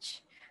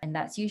speech. And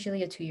that's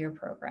usually a 2-year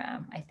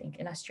program. I think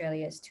in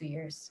Australia it's 2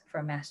 years for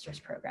a master's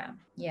program.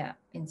 Yeah,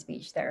 in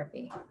speech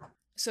therapy.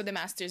 So the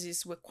master's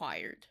is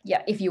required.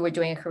 Yeah, if you were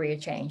doing a career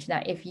change.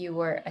 Now, if you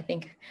were, I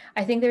think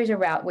there's a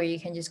route where you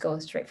can just go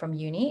straight from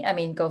uni. I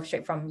mean, go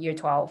straight from year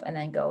 12 and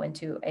then go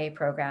into a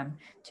program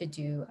to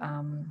do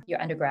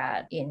your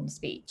undergrad in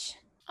speech.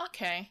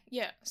 Okay,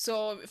 yeah.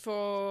 So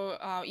for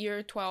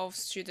year 12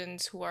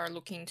 students who are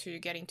looking to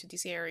get into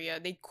this area,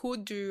 they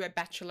could do a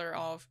bachelor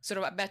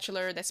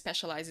that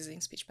specializes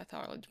in speech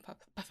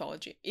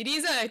pathology. It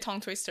is a tongue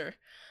twister.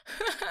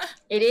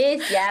 It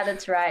is, yeah,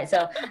 that's right.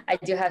 So I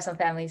do have some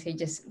families who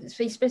just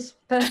speech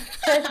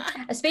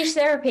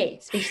therapy.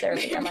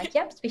 I'm like,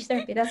 yep, speech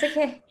therapy. That's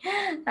okay.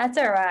 That's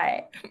all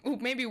right. Ooh,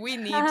 maybe we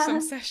need some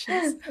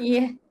sessions.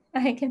 Yeah.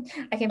 I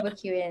can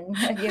book you in.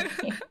 I'll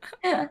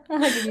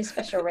give you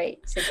special rate,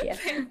 Cynthia.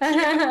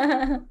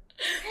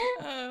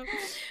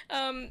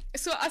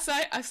 So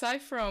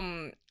aside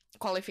from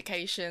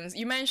qualifications,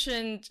 you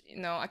mentioned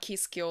a key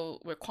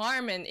skill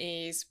requirement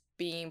is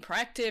being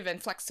proactive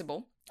and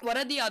flexible. What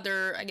are the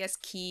other, I guess,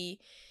 key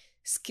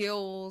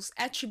skills,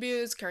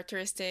 attributes,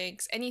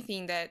 characteristics,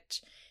 anything that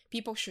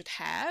people should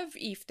have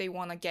if they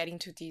want to get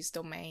into this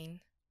domain?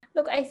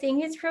 Look, I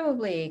think it's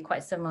probably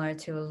quite similar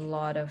to a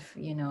lot of,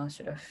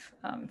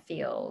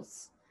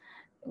 fields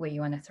where you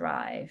want to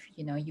thrive.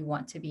 You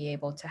want to be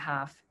able to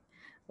have,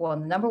 well,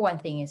 the number one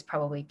thing is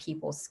probably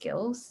people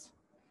skills.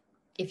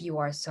 If you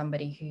are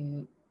somebody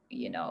who,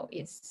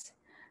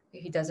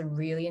 who doesn't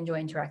really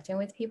enjoy interacting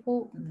with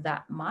people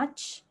that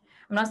much.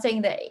 I'm not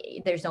saying that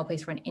there's no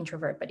place for an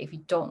introvert, but if you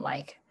don't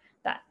like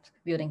that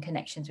building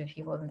connections with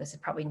people, then this is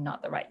probably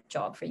not the right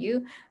job for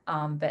you.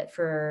 But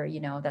for,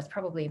 that's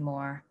probably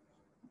more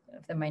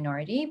of the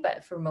minority,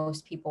 but for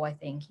most people, I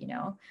think,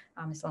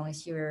 as long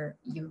as you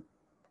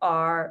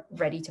are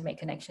ready to make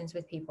connections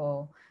with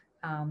people,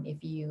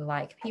 if you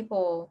like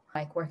people,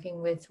 like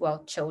working with,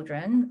 well,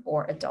 children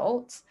or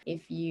adults,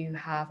 if you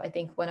have, I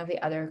think one of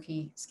the other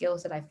key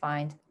skills that I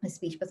find as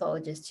speech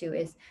pathologists too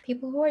is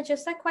people who are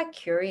just like quite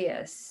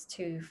curious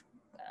to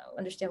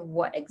understand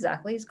what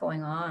exactly is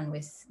going on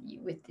with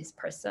this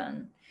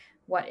person.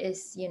 What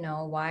is,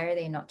 why are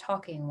they not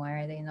talking? Why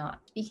are they not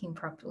speaking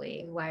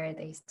properly? Why are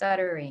they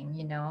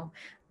stuttering?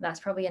 That's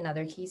probably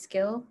another key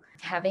skill.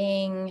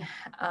 Having,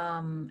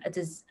 I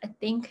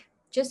think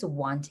just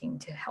wanting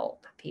to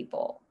help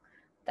people.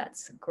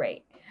 That's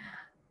great.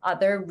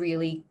 Other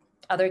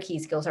key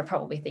skills are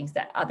probably things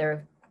that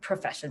other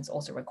professions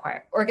also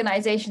require.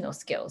 Organizational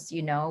skills,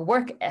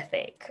 work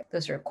ethic.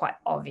 Those are quite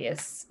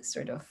obvious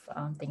sort of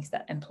things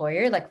that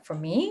employer, like for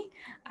me,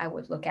 I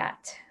would look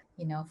at,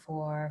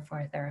 for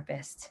a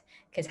therapist,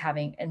 because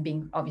having and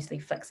being obviously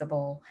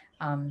flexible,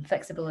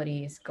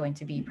 flexibility is going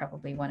to be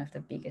probably one of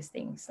the biggest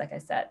things, like I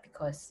said,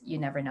 because you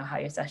never know how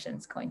your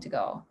session's going to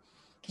go,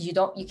 because you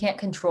cannot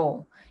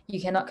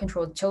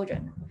control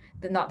children.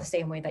 They're not the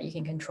same way that you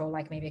can control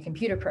like maybe a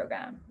computer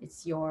program.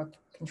 It's your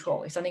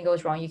control. If something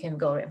goes wrong, you can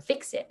go and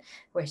fix it.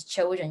 Whereas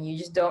children, you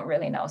just don't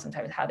really know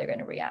sometimes how they're going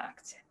to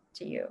react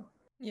to you.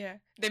 Yeah,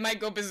 they might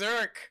go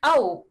berserk.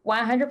 Oh,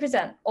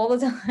 100% all the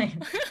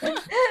time.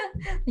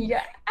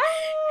 Yeah.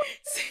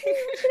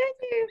 What should I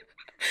do?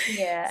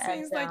 Yeah.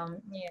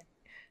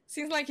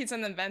 Seems like it's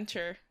an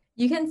adventure.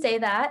 You can say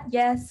that,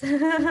 yes.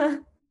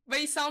 But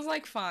it sounds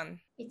like fun.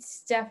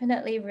 It's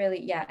definitely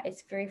really,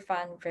 it's very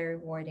fun, very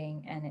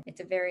rewarding, and it's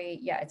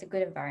a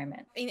good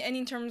environment. And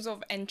in terms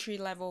of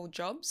entry-level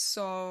jobs,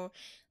 so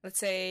let's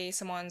say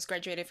someone's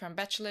graduated from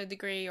bachelor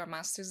degree or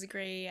master's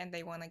degree and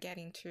they want to get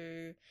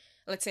into,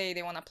 let's say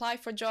they want to apply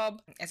for a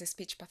job as a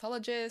speech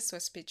pathologist or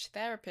speech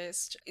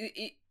therapist.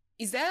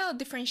 Is there a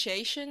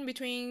differentiation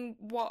between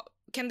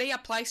can they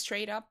apply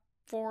straight up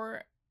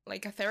for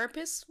like a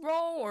therapist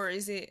role, or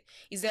is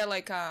there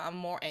like a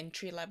more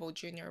entry level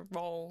junior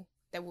role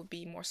that would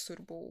be more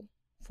suitable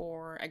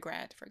for a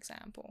grad, for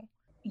example?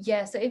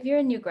 Yeah, so if you're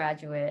a new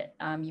graduate,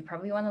 you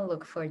probably want to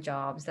look for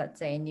jobs that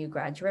say new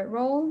graduate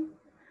role,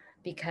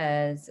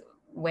 because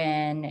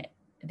when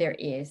there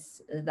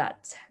is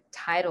that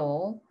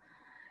title,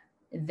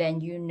 then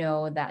you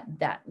know that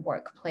that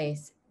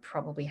workplace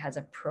probably has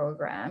a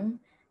program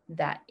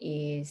that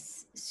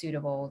is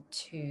suitable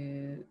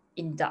to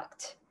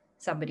induct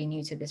somebody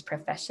new to this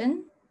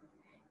profession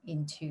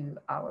into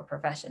our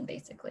profession,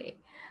 basically.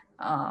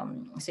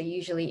 So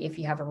usually if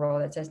you have a role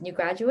that says new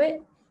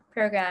graduate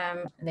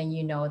program, then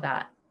you know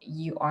that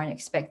you aren't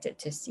expected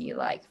to see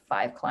like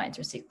 5 clients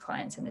or 6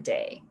 clients in a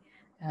day.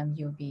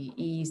 You'll be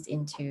eased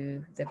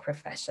into the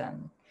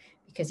profession,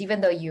 because even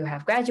though you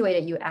have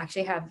graduated, you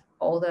actually have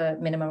all the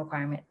minimum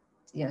requirement,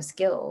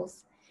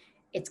 skills.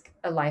 It's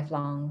a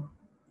lifelong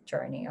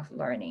journey of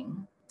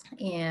learning.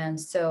 And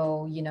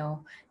so,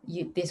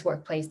 this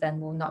workplace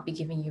then will not be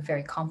giving you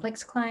very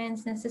complex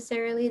clients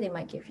necessarily. They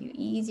might give you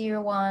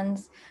easier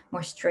ones,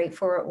 more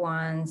straightforward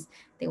ones.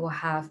 They will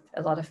have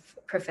a lot of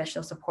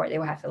professional support. They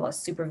will have a lot of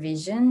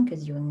supervision,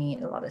 because you'll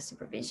need a lot of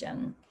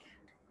supervision.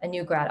 A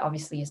new grad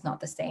obviously is not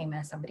the same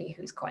as somebody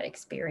who's quite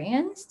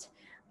experienced,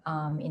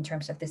 in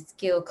terms of the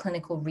skill,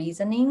 clinical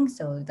reasoning,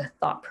 so the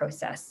thought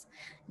process,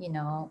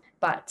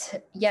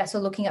 But yeah, so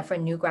looking up for a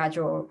new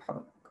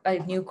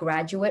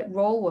graduate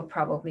role will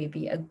probably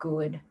be a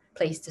good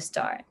place to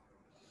start.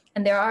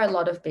 And there are a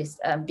lot of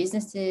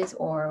businesses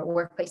or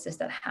workplaces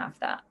that have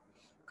that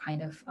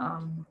kind of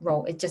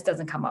role. It just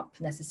doesn't come up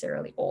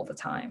necessarily all the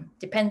time.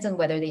 Depends on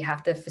whether they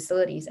have the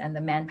facilities and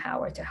the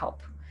manpower to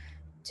help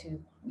to,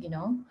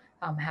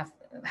 have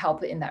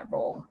help in that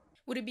role.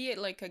 Would it be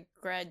like a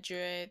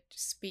graduate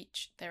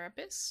speech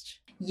therapist?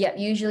 Yeah,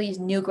 usually it's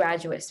new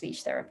graduate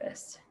speech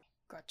therapist.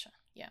 Gotcha.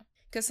 Yeah.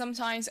 Because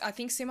sometimes I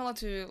think similar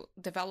to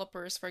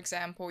developers, for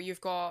example, you've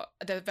got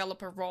a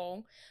developer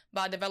role,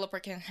 but a developer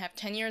can have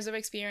 10 years of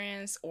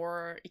experience,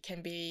 or it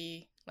can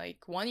be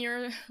like 1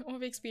 year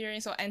of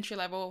experience, or entry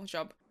level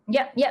job.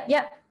 Yeah.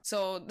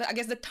 So I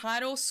guess the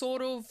title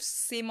sort of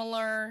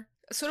similar,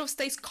 sort of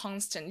stays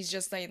constant. It's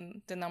just like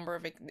the number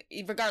of,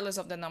 regardless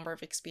of the number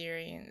of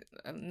experience,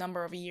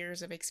 number of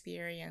years of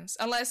experience,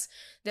 unless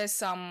there's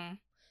some,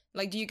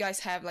 like, do you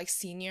guys have like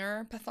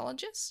senior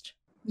pathologist?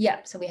 Yeah,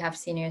 so we have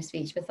senior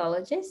speech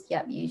pathologists.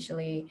 Yep,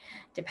 usually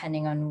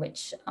depending on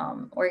which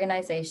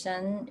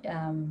organization,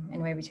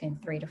 anywhere between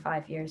 3 to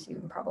 5 years, you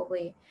can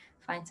probably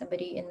find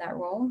somebody in that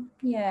role.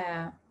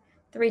 Yeah,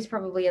 3 is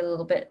probably a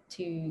little bit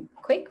too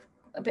quick,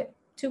 a bit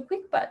too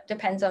quick, but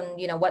depends on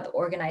what the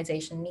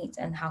organization needs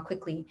and how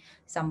quickly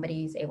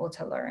somebody is able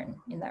to learn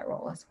in that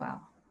role as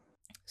well.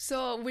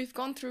 So we've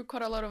gone through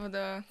quite a lot of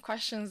the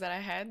questions that I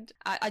had.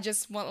 I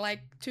just want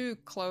like to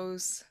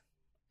close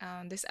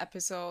this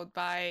episode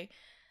by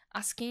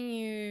asking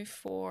you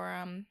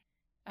for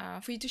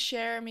you to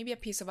share maybe a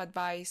piece of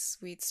advice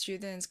with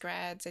students,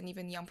 grads, and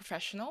even young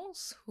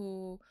professionals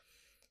who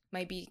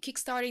might be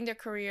kickstarting their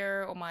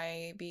career or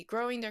might be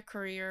growing their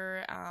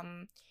career.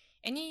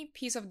 Any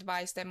piece of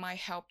advice that might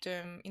help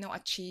them,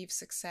 achieve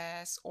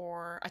success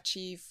or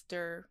achieve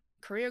their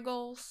career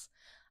goals.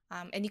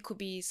 And it could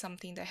be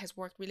something that has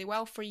worked really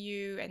well for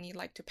you and you'd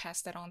like to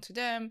pass that on to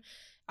them.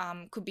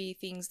 Could be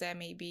things that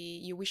maybe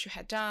you wish you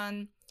had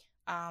done.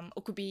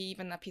 Or could be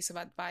even a piece of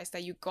advice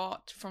that you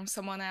got from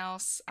someone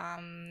else,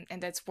 and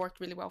that's worked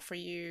really well for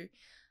you,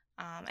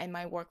 and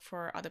might work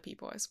for other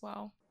people as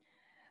well.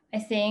 I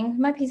think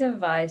my piece of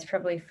advice,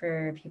 probably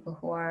for people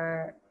who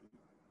are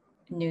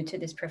new to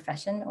this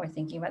profession or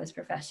thinking about this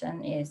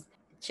profession, is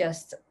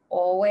just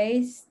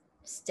always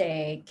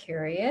stay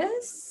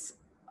curious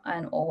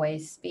and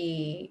always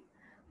be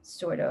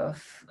sort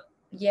of,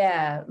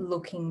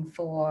 looking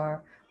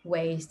for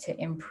ways to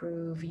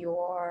improve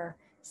your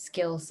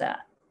skill set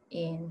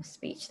in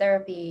speech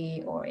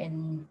therapy or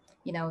in,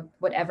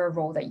 whatever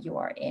role that you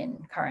are in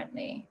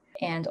currently.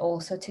 And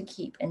also to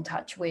keep in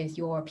touch with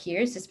your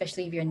peers,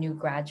 especially if you're a new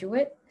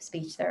graduate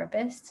speech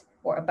therapist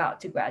or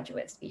about to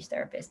graduate speech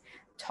therapist.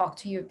 Talk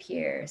to your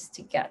peers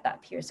to get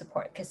that peer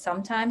support, because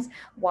sometimes,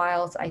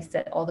 whilst I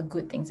said all the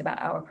good things about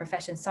our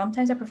profession,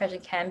 sometimes our profession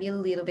can be a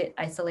little bit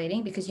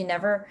isolating, because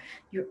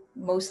you're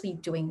mostly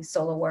doing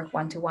solo work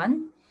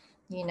one-to-one,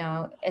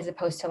 as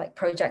opposed to like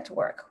project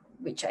work,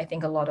 which I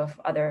think a lot of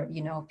other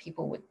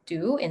people would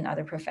do in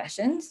other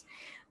professions.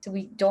 So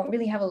we don't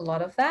really have a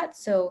lot of that.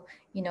 So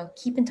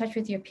keep in touch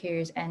with your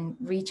peers and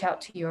reach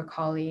out to your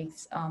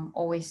colleagues.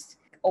 Always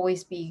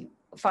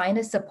find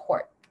a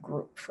support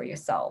group for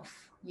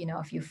yourself,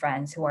 a few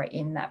friends who are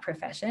in that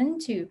profession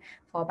to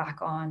fall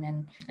back on.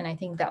 And I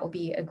think that will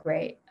be a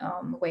great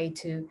way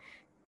to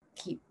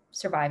keep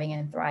surviving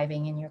and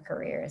thriving in your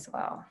career as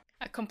well.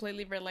 I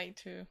completely relate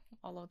to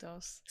all of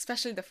those,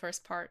 especially the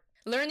first part.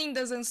 Learning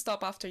doesn't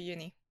stop after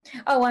uni.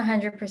 Oh,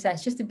 100%.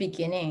 It's just the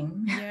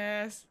beginning.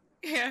 Yes.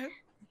 Yeah.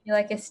 I feel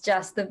like it's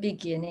just the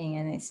beginning,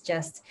 and it's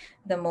just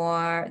the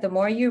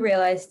more you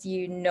realize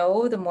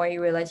the more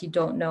you realize you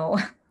don't know.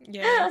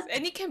 Yes,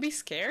 and it can be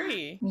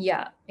scary.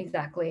 Yeah,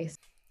 exactly.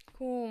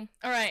 Cool.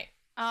 All right.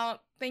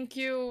 Thank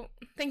you.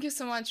 Thank you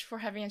so much for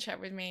having a chat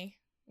with me.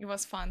 It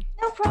was fun.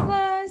 No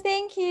problems.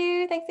 Thank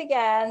you. Thanks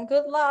again.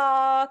 Good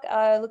luck.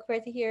 I look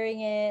forward to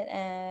hearing it.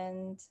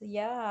 And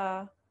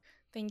yeah,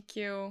 Thank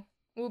you.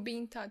 We'll be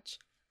in touch.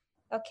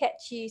 I'll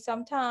catch you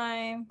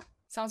sometime.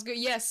 Sounds good.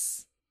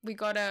 Yes, we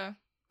gotta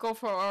go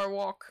for our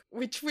walk,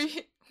 which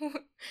we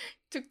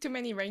took too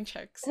many rain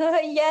checks.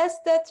 Yes,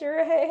 that's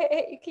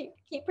right. You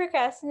keep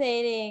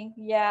procrastinating.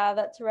 Yeah,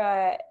 that's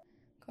right.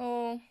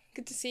 Cool.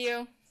 Good to see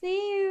you. See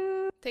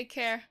you. Take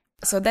care.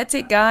 So that's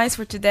it, guys,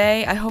 for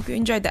today. I hope you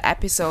enjoyed the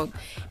episode.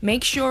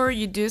 Make sure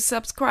you do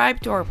subscribe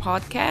to our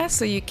podcast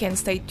so you can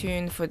stay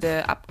tuned for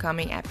the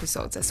upcoming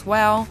episodes as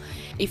well.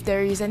 If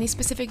there is any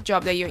specific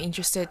job that you're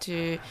interested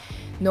to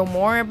know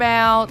more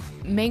about,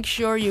 make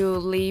sure you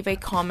leave a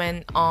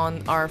comment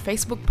on our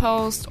Facebook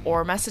post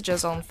or message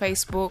us on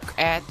Facebook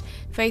at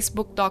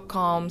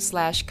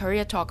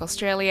facebook.com/Career Talk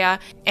Australia,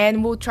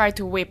 and we'll try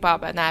to whip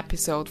up an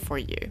episode for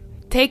you.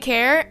 Take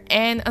care,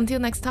 and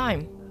until next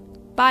time,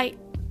 bye!